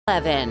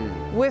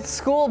11. With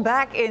school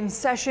back in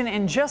session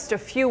in just a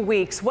few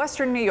weeks,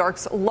 Western New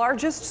York's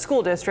largest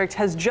school district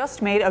has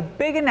just made a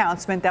big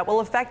announcement that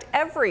will affect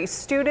every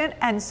student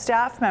and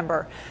staff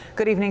member.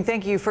 Good evening.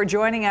 Thank you for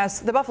joining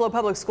us. The Buffalo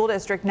Public School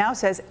District now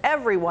says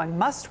everyone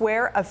must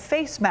wear a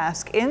face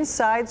mask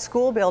inside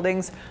school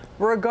buildings,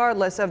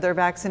 regardless of their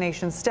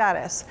vaccination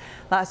status.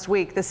 Last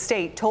week, the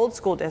state told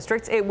school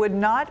districts it would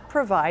not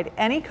provide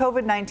any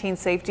COVID-19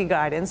 safety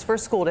guidance for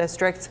school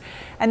districts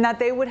and that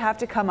they would have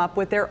to come up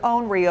with their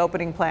own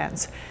reopening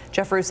plans.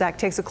 Jeff Rusak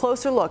takes a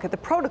closer look at the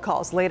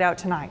protocols laid out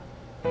tonight.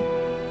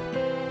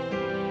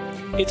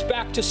 It's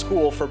back to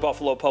school for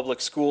Buffalo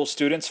Public School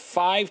students,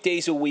 5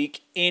 days a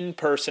week,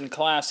 in-person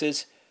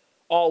classes,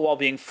 all while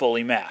being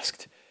fully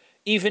masked.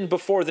 Even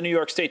before the New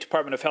York State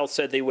Department of Health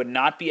said they would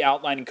not be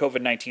outlining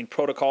COVID-19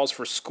 protocols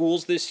for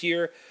schools this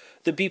year,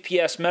 the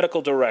BPS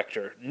medical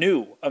director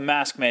knew a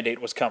mask mandate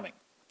was coming.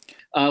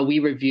 We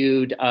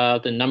reviewed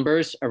the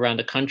numbers around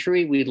the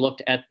country. We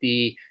looked at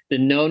the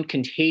known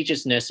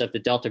contagiousness of the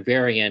Delta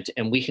variant,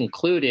 and we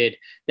concluded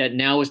that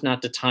now is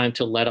not the time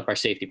to let up our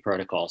safety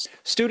protocols.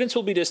 Students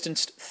will be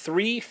distanced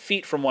 3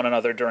 feet from one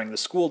another during the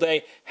school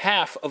day,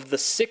 half of the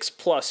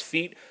 6+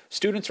 feet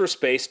students were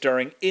spaced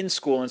during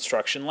in-school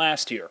instruction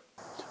last year.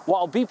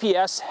 While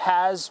BPS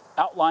has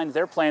outlined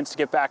their plans to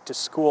get back to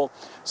school,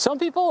 some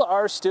people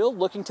are still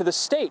looking to the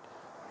state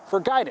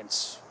for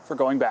guidance for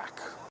going back.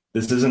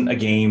 This isn't a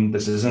game.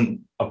 This isn't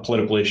a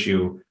political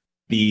issue.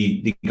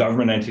 The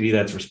government entity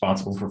that's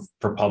responsible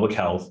for public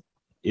health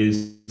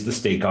is the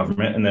state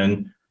government, and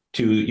then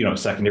to a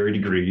secondary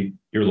degree,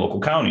 your local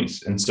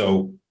counties. And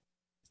so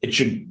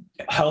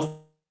health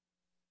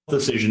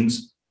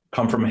decisions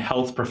come from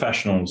health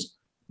professionals,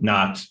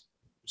 not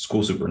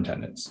school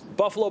superintendents.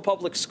 Buffalo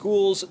Public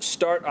Schools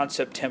start on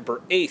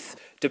September 8th,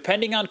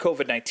 depending on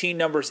COVID-19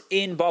 numbers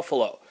in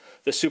Buffalo.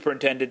 The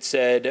superintendent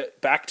said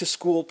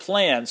back-to-school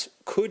plans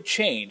could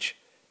change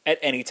at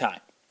any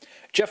time.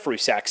 Jeff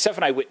Rusak,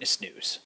 7 Eyewitness News.